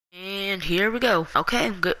And here we go.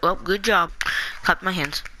 Okay, good. Well, good job. Clap my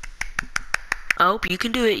hands. Oh, you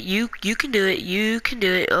can do it. You can do it. You can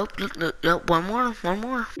do it. Oh, look, one more. I'm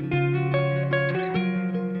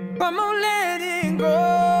gonna let it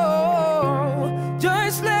go.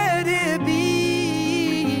 Just let it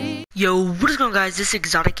be. Yo, what is going on, guys? This is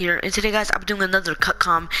Exotic here, and today, guys, I'm doing another cut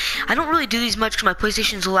com. I don't really do these much because my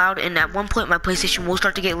PlayStation's loud, and at one point my PlayStation will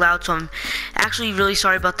start to get loud, so I'm actually really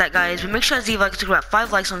sorry about that, guys. But make sure to leave like about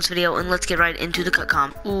 5 likes on this video, and let's get right into the cut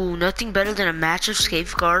com. Ooh, nothing better than a match of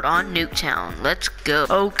Safeguard on Nuketown. Let's go.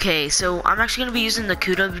 Okay, so I'm actually gonna be using the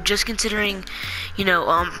Kuda, just considering, you know,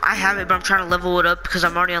 I have it, but I'm trying to level it up because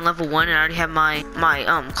I'm already on level 1, and I already have my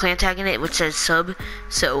clan tag in it, which says sub.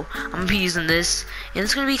 So I'm gonna be using this, and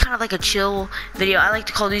it's gonna be kind of like a chill video. I like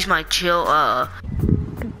to call these my chill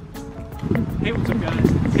Hey, what's up, guys?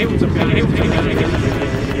 Hey, what's up, guys? Hey, what's up,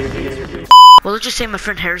 guys? Well, let's just say my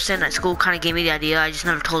friend Harrison at school kind of gave me the idea. I just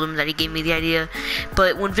never told him that he gave me the idea.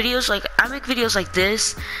 But when videos like, I make videos like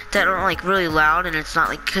this that aren't like really loud, and it's not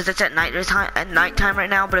like, because it's at nighttime right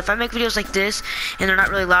now. But if I make videos like this and they're not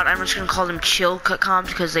really loud, I'm just gonna call them chill cut coms,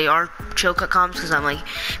 because they are chill cut coms, because I'm like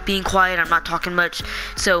being quiet, I'm not talking much.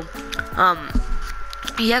 So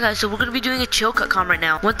yeah, guys, so we're gonna be doing a chill cut com right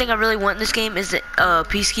now. One thing I really want in this game is the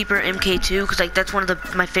Peacekeeper MK2, because like that's one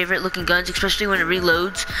of my favorite looking guns, especially when it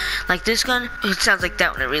reloads. Like this gun, it sounds like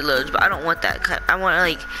that when it reloads, but I don't want that. I want,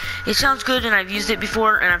 like, it sounds good, and I've used it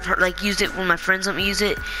before, and I've like used it when my friends let me use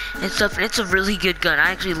it and stuff, and it's a really good gun.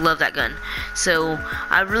 I actually love that gun, so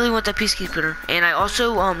I really want that Peacekeeper. And I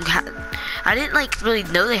also I didn't like really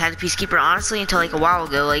know they had the Peacekeeper, honestly, until like a while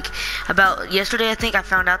ago. Like about yesterday, I think I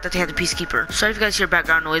found out that they had the Peacekeeper. Sorry if you guys hear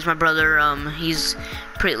background noise. My brother, he's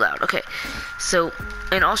pretty loud. Okay, so,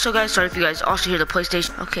 and also, guys, sorry if you guys also hear the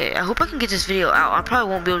PlayStation. Okay, I hope I can get this video out. I probably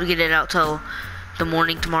won't be able to get it out till the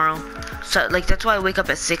morning tomorrow. So like that's why I wake up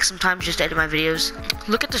at 6 sometimes just to edit my videos.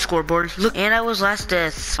 Look at the scoreboard. Look, and I was last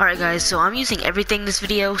death. Alright, guys, so I'm using everything this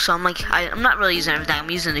video. So I'm like, I'm not really using everything.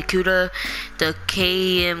 I'm using the Kuda, the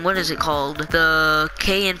KN, what is it called? The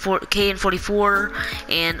KN44,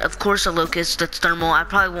 and of course a Locust that's thermal. I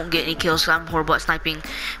probably won't get any kills because I'm horrible at sniping. When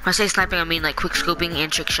I say sniping, I mean like quick scoping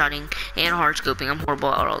and trick shotting and hard scoping. I'm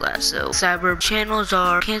horrible at all that. So cyber channels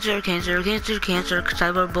are cancer.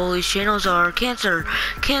 Cyber bullies channels are cancer.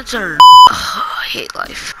 Oh, I hate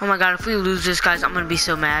life. Oh my god, if we lose this, guys, I'm gonna be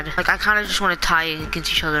so mad. Like, I kind of just want to tie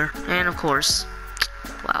against each other. And of course,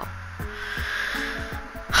 wow.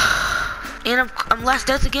 And I'm last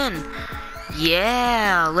death again.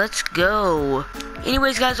 Yeah, let's go.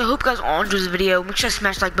 Anyways, guys, I hope you guys all enjoyed the video. Make sure to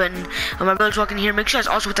smash the like button. My brother's walking here. Make sure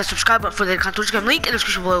to also hit that subscribe button for the content link in the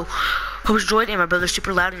description below. Hope you enjoyed, and my brother's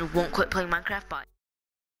super loud and won't quit playing Minecraft. Bye.